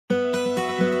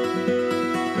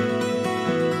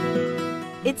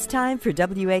It's time for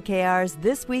WAKR's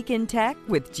This Week in Tech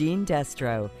with Jeanne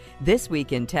Destro. This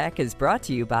Week in Tech is brought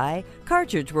to you by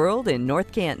Cartridge World in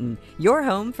North Canton, your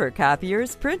home for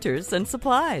copiers, printers, and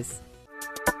supplies.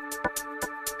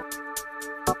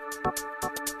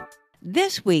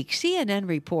 This week, CNN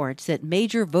reports that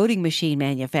major voting machine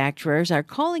manufacturers are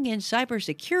calling in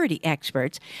cybersecurity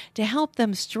experts to help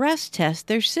them stress test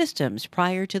their systems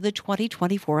prior to the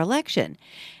 2024 election.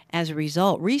 As a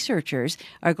result, researchers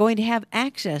are going to have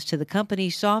access to the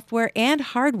company's software and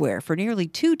hardware for nearly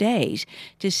 2 days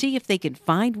to see if they can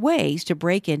find ways to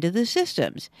break into the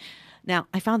systems. Now,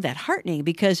 I found that heartening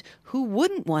because who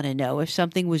wouldn't want to know if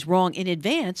something was wrong in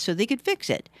advance so they could fix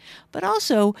it? But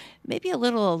also maybe a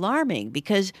little alarming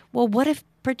because, well, what if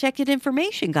protected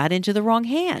information got into the wrong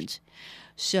hands?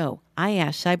 So I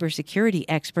asked cybersecurity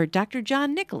expert Dr.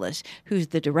 John Nicholas, who's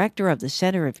the director of the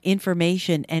Center of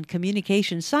Information and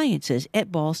Communication Sciences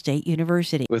at Ball State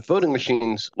University. With voting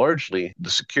machines, largely the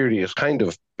security is kind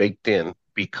of baked in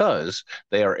because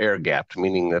they are air-gapped,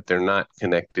 meaning that they're not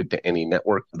connected to any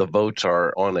network. The votes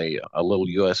are on a little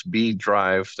USB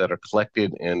drive that are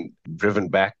collected and driven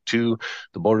back to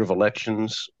the Board of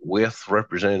Elections with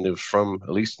representatives from, at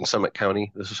least in Summit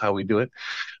County, this is how we do it,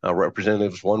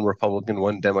 representatives, one Republican,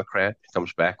 one Democrat,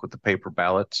 comes back with the paper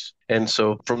ballots. And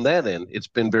so from that end, it's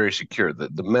been very secure.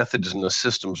 The methods and the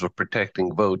systems of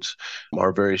protecting votes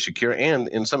are very secure. And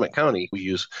in Summit County, we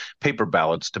use paper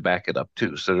ballots to back it up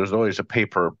too. So there's always a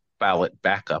paper ballot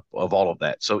backup of all of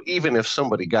that. So even if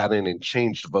somebody got in and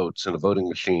changed votes in a voting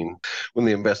machine, when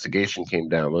the investigation came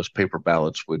down, those paper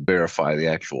ballots would verify the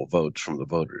actual votes from the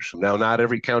voters. Now, not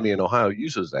every county in Ohio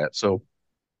uses that. So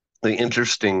the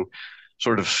interesting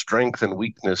sort of strength and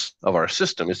weakness of our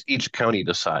system is each county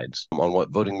decides on what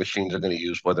voting machines are going to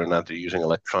use, whether or not they're using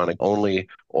electronic only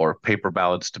or paper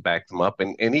ballots to back them up.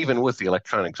 And even with the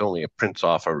electronics only, it prints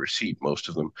off a receipt. Most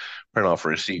of them print off a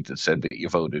receipt that said that you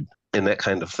voted and that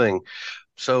kind of thing.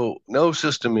 So no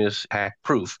system is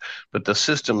hack-proof, but the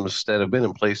systems that have been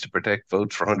in place to protect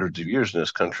votes for hundreds of years in this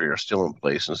country are still in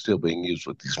place and still being used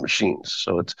with these machines.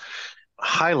 So it's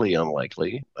highly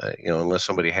unlikely, unless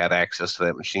somebody had access to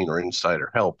that machine or insider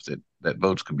help, that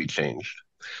votes could be changed.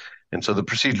 And so the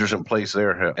procedures in place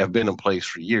there have been in place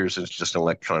for years. It's just an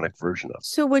electronic version of it.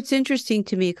 So what's interesting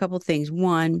to me, a couple of things.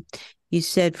 One, you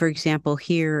said, for example,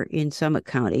 here in Summit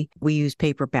County, we use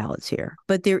paper ballots here,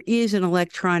 but there is an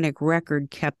electronic record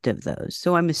kept of those.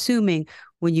 So I'm assuming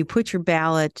when you put your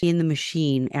ballot in the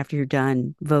machine after you're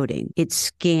done voting, it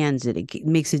scans it. It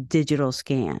makes a digital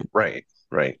scan. Right.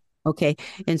 Okay.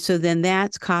 And so then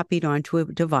that's copied onto a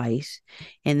device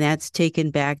and that's taken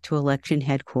back to election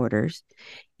headquarters.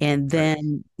 And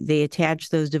then they attach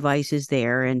those devices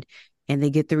there and they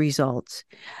get the results.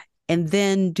 And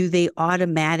then do they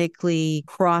automatically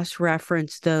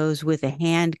cross-reference those with a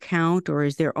hand count, or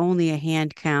is there only a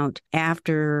hand count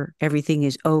after everything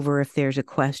is over if there's a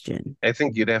question? I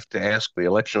think you'd have to ask the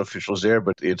election officials there,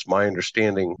 but it's my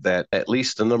understanding that at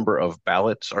least the number of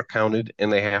ballots are counted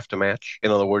and they have to match.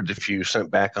 In other words, if you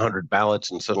sent back 100 ballots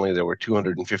and suddenly there were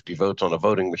 250 votes on a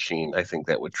voting machine, I think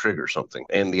that would trigger something.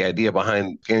 And the idea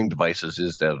behind scanning devices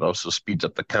is that it also speeds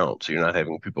up the count. So you're not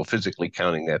having people physically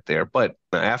counting that there. But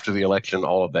after the election,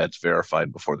 all of that's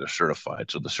verified before they're certified.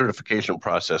 So the certification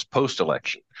process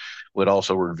post-election would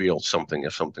also reveal something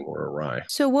if something were awry.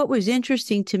 So what was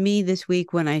interesting to me this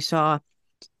week when I saw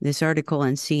this article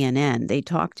on CNN, they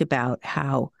talked about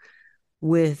how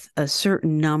with a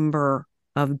certain number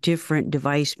of different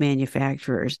device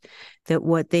manufacturers, that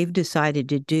what they've decided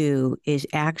to do is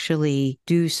actually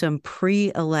do some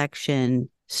pre-election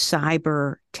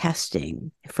cyber testing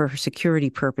for security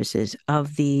purposes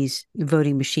of these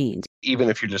voting machines. Even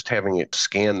if you're just having it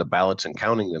scan the ballots and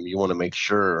counting them, you want to make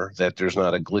sure that there's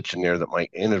not a glitch in there that might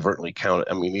inadvertently count.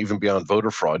 I mean, even beyond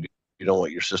voter fraud, you don't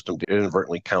want your system to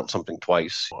inadvertently count something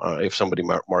twice. If somebody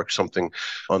marks something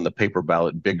on the paper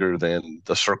ballot bigger than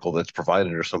the circle that's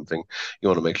provided or something, you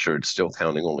want to make sure it's still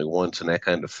counting only once and that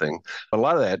kind of thing. A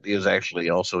lot of that is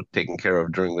actually also taken care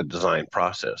of during the design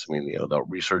process. I mean, the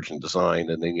research and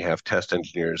design, and then you have test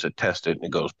engineers that test it and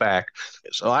it goes back.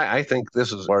 So I think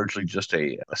this is largely just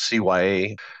a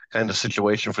CYA kind of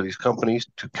situation for these companies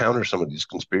to counter some of these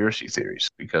conspiracy theories,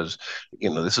 because,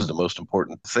 this is the most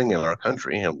important thing in our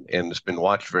country, and it's been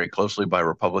watched very closely by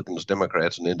Republicans,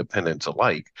 Democrats, and independents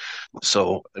alike.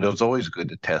 So it was always good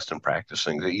to test and practice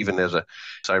things. Even as a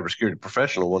cybersecurity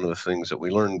professional, one of the things that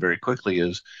we learned very quickly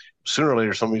is sooner or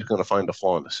later, somebody's going to find a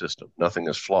flaw in the system. Nothing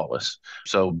is flawless.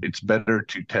 So it's better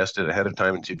to test it ahead of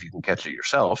time and see if you can catch it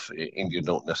yourself. And you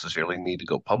don't necessarily need to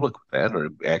go public with that, or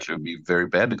actually it would be very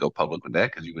bad to go public with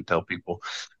that, because you would tell people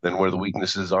then where the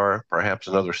weaknesses are, perhaps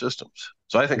in other systems.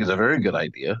 So I think it's a very good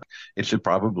idea. It should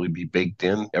probably be baked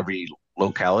in. Every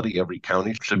locality, every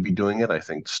county should be doing it. I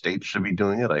think states should be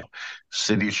doing it.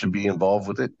 Cities should be involved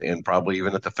with it, and probably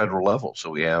even at the federal level.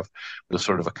 So we have the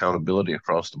sort of accountability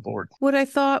across the board. What I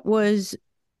thought was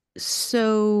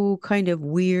so kind of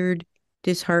weird,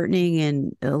 disheartening,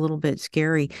 and a little bit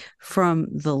scary from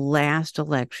the last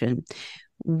election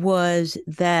was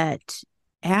that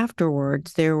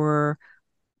afterwards there were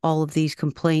all of these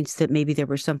complaints that maybe there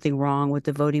was something wrong with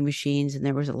the voting machines and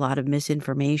there was a lot of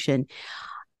misinformation.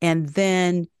 And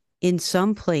then in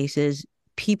some places,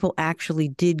 people actually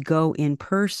did go in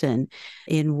person.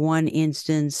 In one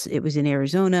instance, it was in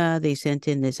Arizona. They sent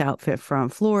in this outfit from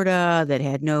Florida that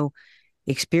had no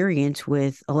experience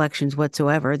with elections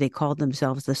whatsoever. They called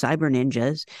themselves the Cyber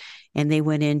Ninjas, and they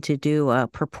went in to do a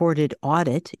purported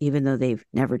audit, even though they've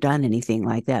never done anything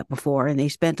like that before. And they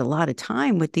spent a lot of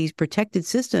time with these protected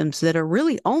systems that are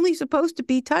really only supposed to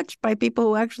be touched by people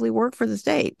who actually work for the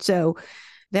state. So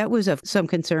that was of some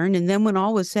concern. And then when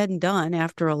all was said and done,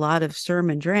 after a lot of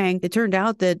sturm and drang, it turned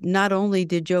out that not only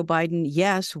did Joe Biden,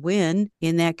 yes, win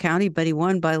in that county, but he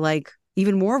won by like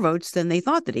even more votes than they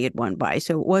thought that he had won by.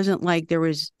 So it wasn't like there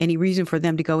was any reason for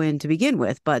them to go in to begin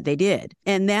with, but they did.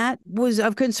 And that was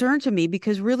of concern to me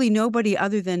because really nobody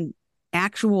other than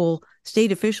actual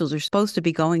state officials are supposed to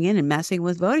be going in and messing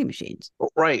with voting machines.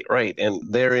 Right, right. And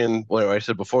therein, what I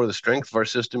said before, the strength of our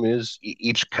system is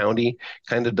each county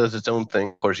kind of does its own thing.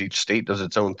 Of course, each state does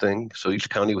its own thing. So each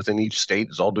county within each state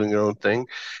is all doing their own thing.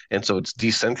 And so it's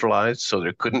decentralized. So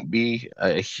there couldn't be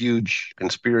a huge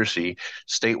conspiracy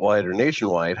statewide or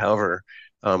nationwide. However,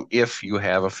 if you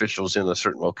have officials in a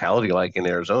certain locality, like in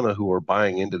Arizona, who are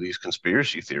buying into these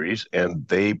conspiracy theories and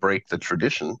they break the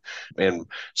tradition, and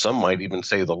some might even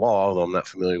say the law, although I'm not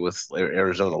familiar with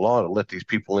Arizona law, to let these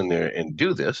people in there and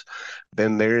do this,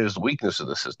 then there is weakness of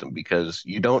the system because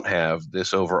you don't have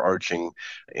this overarching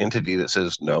entity that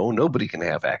says, no, nobody can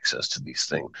have access to these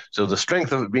things. So the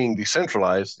strength of it being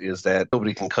decentralized is that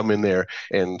nobody can come in there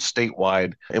and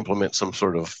statewide implement some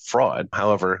sort of fraud.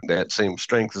 However, that same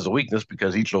strength is a weakness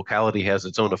because each locality has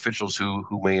its own officials who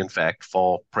may in fact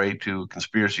fall prey to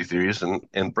conspiracy theories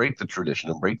and break the tradition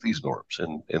and break these norms.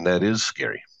 And that is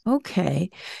scary. Okay.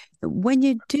 When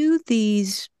you do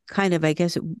these kind of, I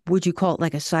guess, would you call it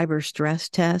like a cyber stress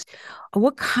test?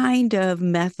 What kind of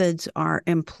methods are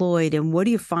employed and what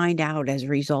do you find out as a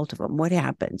result of them? What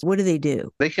happens? What do they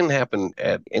do? They can happen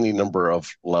at any number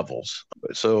of levels.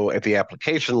 So at the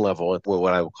application level, at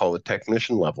what I would call the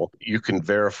technician level, you can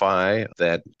verify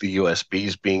that the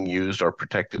USBs being used are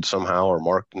protected somehow or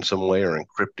marked in some way or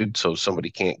encrypted so somebody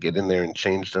can't get in there and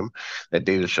change them. That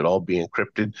data should all be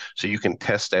encrypted. So you can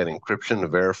test that encryption to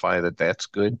verify that that's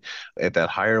good. At that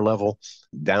higher level,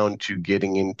 down to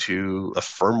getting into the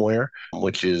firmware,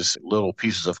 which is little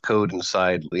pieces of code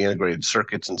inside the integrated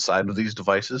circuits inside of these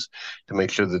devices to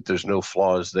make sure that there's no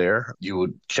flaws there. You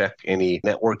would check any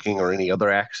networking or any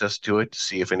other access to it to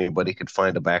see if anybody could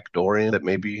find a back door in that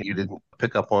maybe you didn't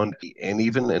pick up on, and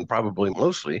even and probably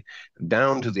mostly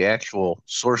down to the actual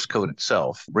source code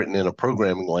itself, written in a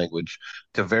programming language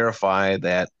to verify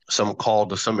that some call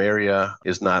to some area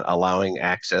is not allowing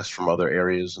access from other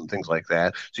areas and things like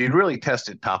that. So you'd really test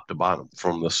it top to bottom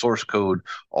from the source code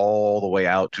all the way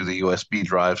out to the USB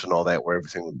drives and all that, where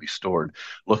everything would be stored,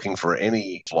 looking for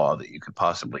any flaw that you could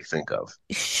possibly think of.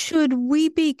 Should we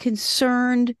be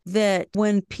concerned that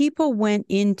when people went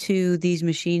into these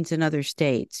machines in other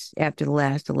states after the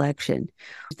last election,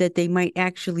 that they might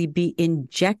actually be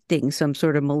injecting some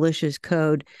sort of malicious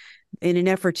code in an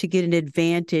effort to get an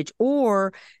advantage,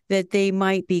 or that they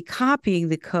might be copying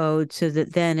the code so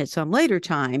that then at some later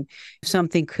time,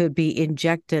 something could be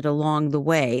injected along the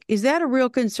way? Is that a real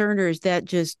concern, or is that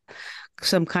just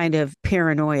some kind of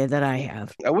paranoia that I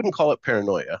have? I wouldn't call it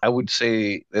paranoia. I would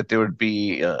say that there would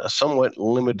be a somewhat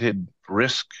limited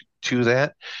risk to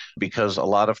that because a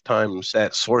lot of times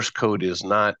that source code is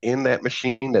not in that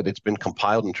machine, that it's been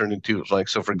compiled and turned into, like,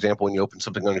 so for example, when you open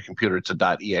something on your computer, it's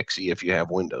a .exe if you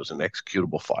have Windows, an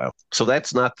executable file. So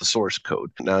that's not the source code.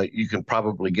 Now you can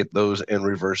probably get those and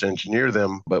reverse engineer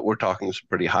them, but we're talking some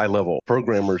pretty high level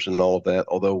programmers and all of that,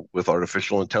 although with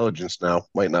artificial intelligence now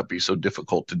might not be so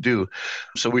difficult to do.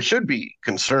 So we should be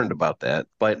concerned about that.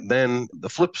 But then the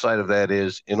flip side of that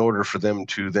is, in order for them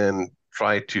to then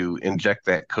try to inject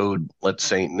that code, let's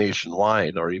say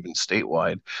nationwide or even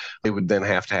statewide, they would then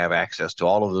have to have access to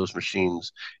all of those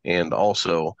machines. And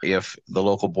also, if the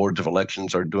local boards of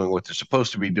elections are doing what they're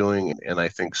supposed to be doing, and I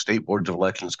think state boards of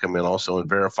elections come in also and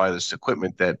verify this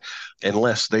equipment, that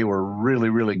unless they were really,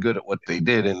 really good at what they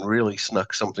did and really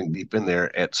snuck something deep in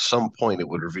there, at some point it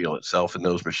would reveal itself and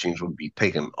those machines would be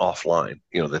taken offline,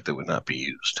 that they would not be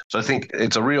used. So I think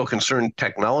it's a real concern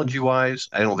technology-wise.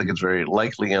 I don't think it's very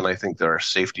likely, and I think there are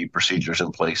safety procedures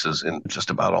in places in just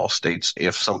about all states.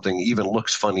 If something even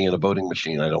looks funny in a voting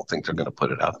machine, I don't think they're going to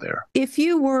put it out there. If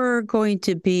you were going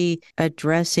to be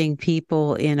addressing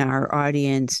people in our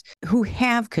audience who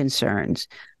have concerns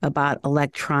about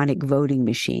electronic voting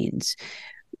machines,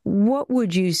 what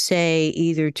would you say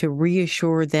either to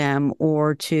reassure them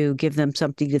or to give them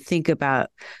something to think about,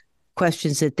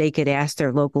 questions that they could ask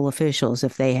their local officials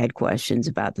if they had questions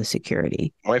about the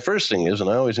security? My first thing is, and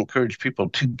I always encourage people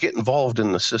to get involved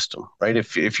in the system, right?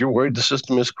 If you're worried the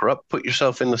system is corrupt, put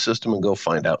yourself in the system and go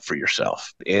find out for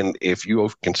yourself. And if you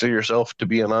consider yourself to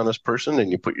be an honest person and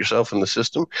you put yourself in the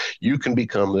system, you can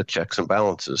become the checks and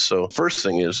balances. So first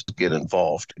thing is to get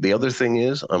involved. The other thing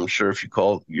is, I'm sure if you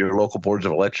call your local boards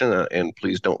of election, and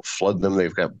please don't flood them,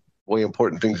 they've got way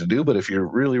important things to do. But if you're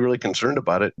really, really concerned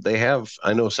about it,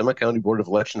 I know Summit County Board of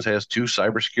Elections has 2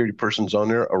 cybersecurity persons on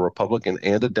there, a Republican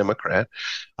and a Democrat.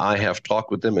 I have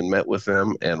talked with them and met with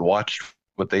them and watched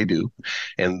what they do,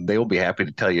 and they will be happy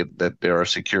to tell you that there are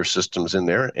secure systems in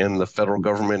there, and the federal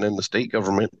government and the state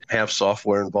government have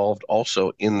software involved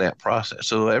also in that process.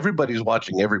 So everybody's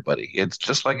watching everybody. It's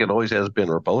just like it always has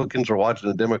been. Republicans are watching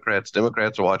the Democrats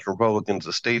are watching Republicans,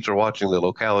 the states are watching the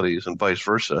localities, and vice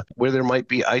versa. Where there might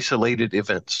be isolated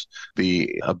events,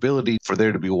 the ability for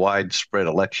there to be widespread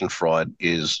election fraud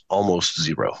is almost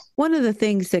zero. One of the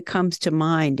things that comes to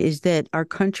mind is that our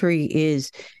country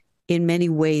is in many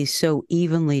ways so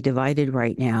evenly divided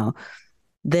right now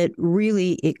that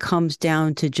really it comes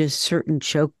down to just certain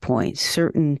choke points,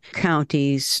 certain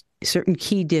counties, certain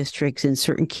key districts in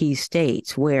certain key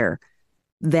states where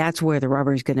that's where the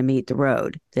rubber is going to meet the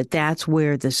road, that's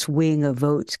where the swing of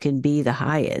votes can be the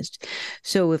highest.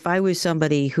 So if I was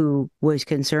somebody who was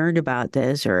concerned about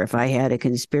this, or if I had a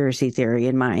conspiracy theory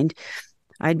in mind,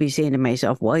 I'd be saying to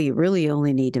myself, well, you really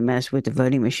only need to mess with the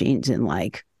voting machines in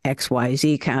like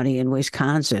XYZ county in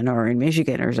Wisconsin or in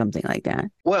Michigan or something like that.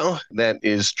 Well, that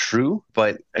is true.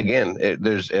 But again,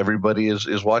 everybody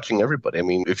is watching everybody. I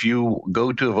mean, if you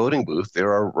go to a voting booth,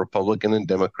 there are Republican and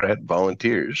Democrat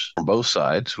volunteers from both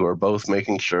sides who are both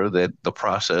making sure that the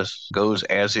process goes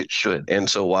as it should. And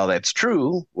so while that's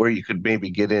true, where you could maybe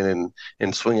get in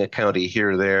and swing a county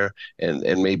here or there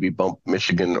and maybe bump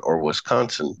Michigan or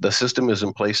Wisconsin, the system is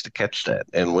in place to catch that.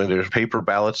 And when there's paper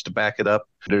ballots to back it up,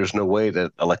 there's no way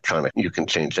that electronic you can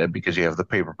change that because you have the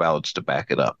paper ballots to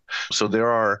back it up. So there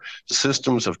are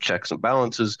systems of checks and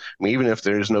balances. I mean, even if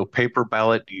there's no paper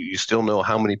ballot, you still know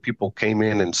how many people came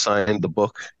in and signed the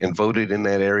book and voted in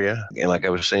that area. And like I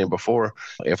was saying before,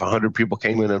 if 100 people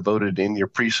came in and voted in your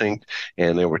precinct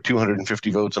and there were 250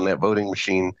 votes on that voting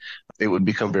machine, it would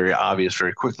become very obvious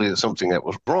very quickly that something that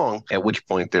was wrong, at which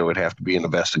point there would have to be an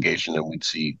investigation, and we'd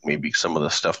see maybe some of the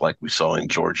stuff like we saw in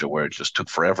Georgia where it just took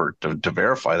forever to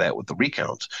verify that with the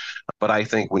recounts. But I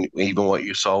think even what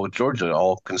you saw with Georgia,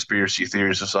 all conspiracy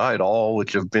theories aside, all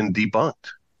which have been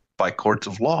debunked by courts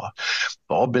of law,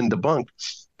 all been debunked.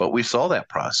 But we saw that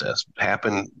process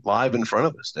happen live in front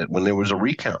of us, that when there was a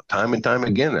recount time and time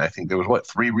again, I think there was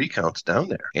 3 recounts down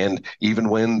there. And even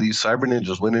when these cyber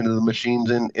ninjas went into the machines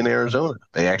in Arizona,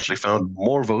 they actually found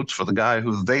more votes for the guy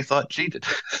who they thought cheated.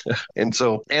 And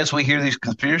so as we hear these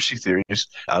conspiracy theories,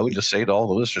 I would just say to all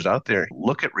the listeners out there,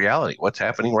 look at reality. What's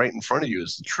happening right in front of you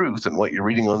is the truth. And what you're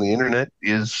reading on the internet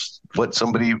is what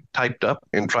somebody typed up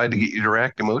and tried to get you to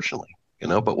react emotionally.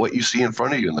 But what you see in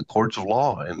front of you in the courts of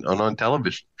law and on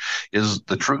television is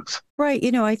the truth. Right.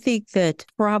 I think that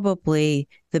probably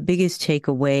the biggest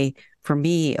takeaway for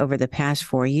me over the past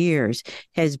 4 years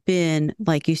has been,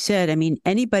 like you said, I mean,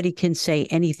 anybody can say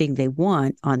anything they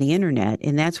want on the internet,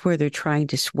 and that's where they're trying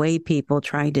to sway people,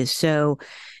 trying to sow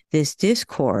this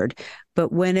discord.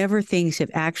 But whenever things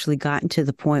have actually gotten to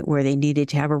the point where they needed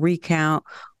to have a recount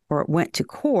or it went to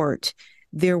court,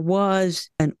 there was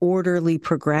an orderly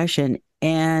progression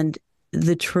and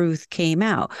the truth came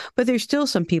out. But there's still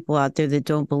some people out there that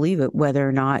don't believe it, whether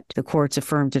or not the courts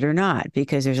affirmed it or not,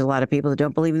 because there's a lot of people that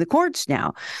don't believe in the courts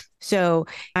now. So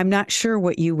I'm not sure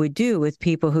what you would do with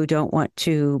people who don't want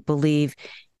to believe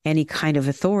any kind of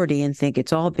authority and think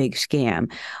it's all a big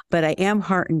scam. But I am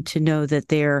heartened to know that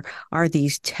there are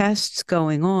these tests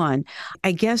going on.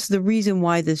 I guess the reason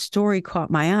why this story caught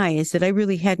my eye is that I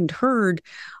really hadn't heard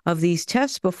of these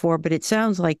tests before, but it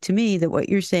sounds like to me that what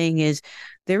you're saying is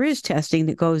there is testing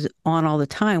that goes on all the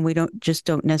time. We don't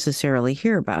necessarily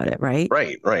hear about it, right?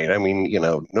 Right. I mean,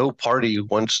 no party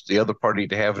wants the other party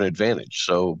to have an advantage.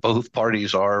 So both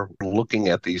parties are looking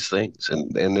at these things,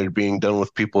 and they're being done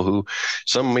with people who,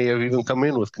 some may have even come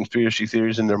in with conspiracy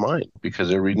theories in their mind because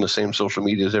they're reading the same social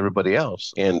media as everybody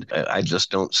else. And I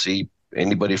just don't see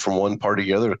anybody from one party or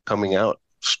the other coming out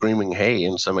screaming, hey,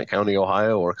 in Summit County,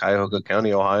 Ohio, or Cuyahoga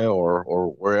County, Ohio, or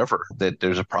wherever, that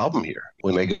there's a problem here.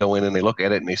 When they go in and they look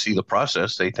at it and they see the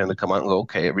process, they tend to come out and go,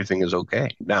 okay, everything is okay.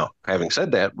 Now, having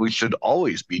said that, we should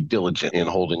always be diligent in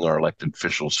holding our elected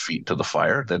officials' feet to the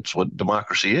fire. That's what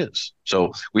democracy is.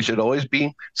 So we should always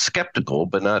be skeptical,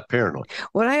 but not paranoid.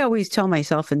 What I always tell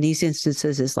myself in these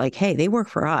instances is like, hey, they work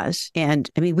for us. And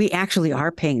I mean, we actually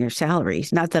are paying their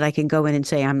salaries. Not that I can go in and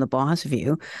say I'm the boss of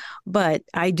you, but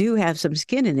I do have some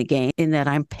skin in the game in that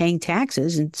I'm paying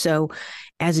taxes. And so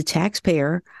as a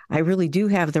taxpayer, I really do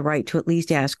have the right to at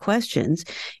least ask questions.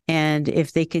 And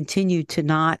if they continue to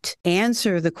not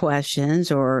answer the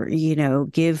questions or,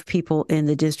 give people in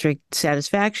the district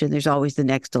satisfaction, there's always the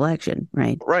next election,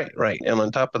 right? Right. And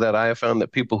on top of that, I have found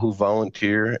that people who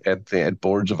volunteer at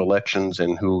boards of elections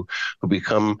and who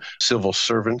become civil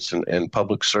servants and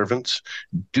public servants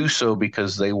do so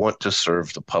because they want to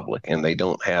serve the public and they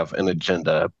don't have an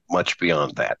agenda much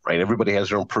beyond that, right? Everybody has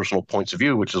their own personal points of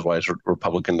view, which is why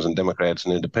Republicans and Democrats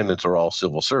and independents are all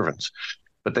civil servants.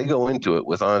 But they go into it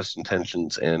with honest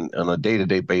intentions and on a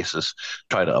day-to-day basis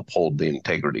try to uphold the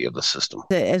integrity of the system.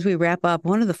 As we wrap up,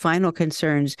 one of the final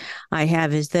concerns I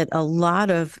have is that a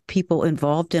lot of people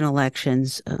involved in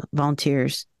elections,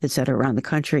 volunteers, et cetera, around the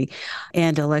country,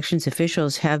 and elections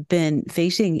officials have been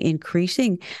facing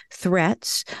increasing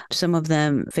threats, some of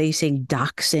them facing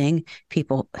doxing,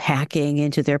 people hacking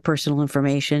into their personal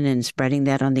information and spreading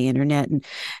that on the internet.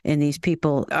 And these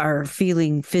people are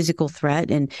feeling physical threat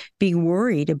and being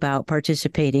worried about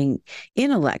participating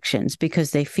in elections because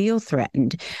they feel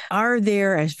threatened. Are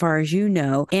there, as far as you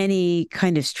know, any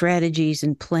kind of strategies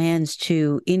and plans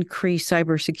to increase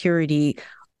cybersecurity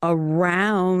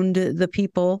around the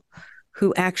people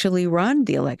who actually run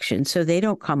the election so they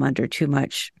don't come under too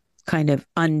much kind of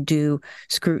undue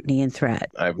scrutiny and threat?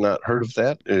 I've not heard of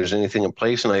that. There's anything in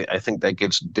place, and I think that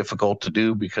gets difficult to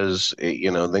do because,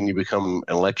 then you become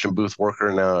an election booth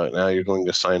worker. Now you're going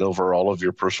to sign over all of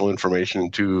your personal information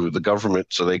to the government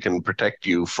so they can protect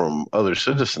you from other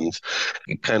citizens.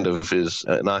 It kind of is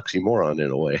an oxymoron in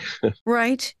a way.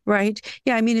 Right.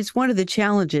 Yeah, I mean, it's one of the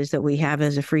challenges that we have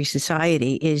as a free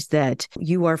society is that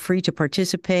you are free to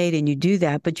participate and you do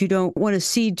that, but you don't want to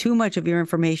cede too much of your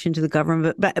information to the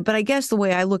government. But I guess the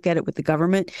way I look at it with the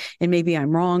government, and maybe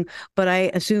I'm wrong, but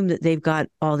I assume that they've got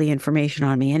all the information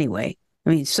on me anyway. I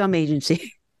mean, some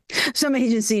agency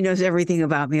knows everything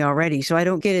about me already. So I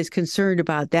don't get as concerned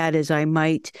about that as I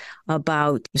might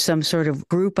about some sort of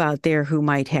group out there who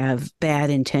might have bad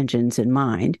intentions in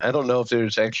mind. I don't know if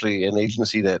there's actually an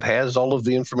agency that has all of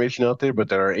the information out there, but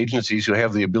there are agencies who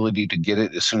have the ability to get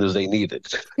it as soon as they need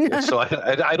it. So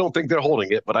I don't think they're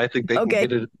holding it, but I think they can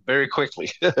get it very quickly.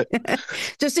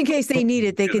 Just in case they need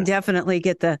it, they can definitely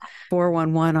get the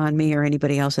 411 on me or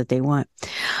anybody else that they want.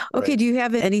 Okay, right. Do you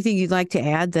have anything you'd like to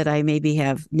add that I maybe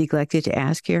have neglected to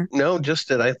ask here? No, just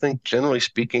that I think generally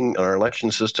speaking, our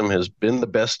election system has been the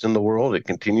best in the world. It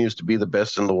continues to be the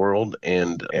best in the world.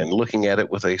 And looking at it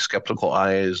with a skeptical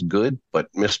eye is good, but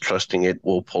mistrusting it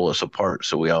will pull us apart.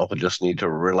 So we all just need to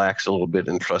relax a little bit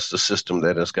and trust the system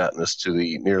that has gotten us to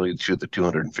nearly to the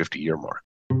 250-year mark.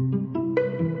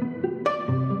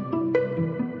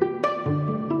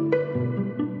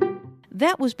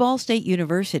 That was Ball State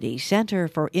University Center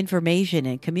for Information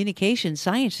and Communication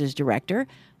Sciences Director,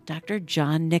 Dr.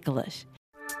 John Nicholas.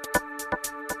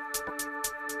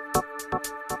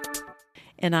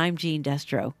 And I'm Jeanne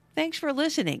Destro. Thanks for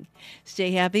listening. Stay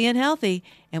happy and healthy,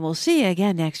 and we'll see you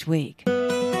again next week.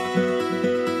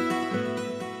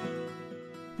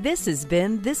 This has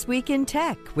been This Week in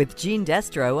Tech with Jeanne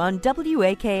Destro on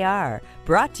WAKR,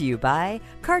 brought to you by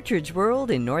Cartridge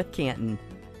World in North Canton,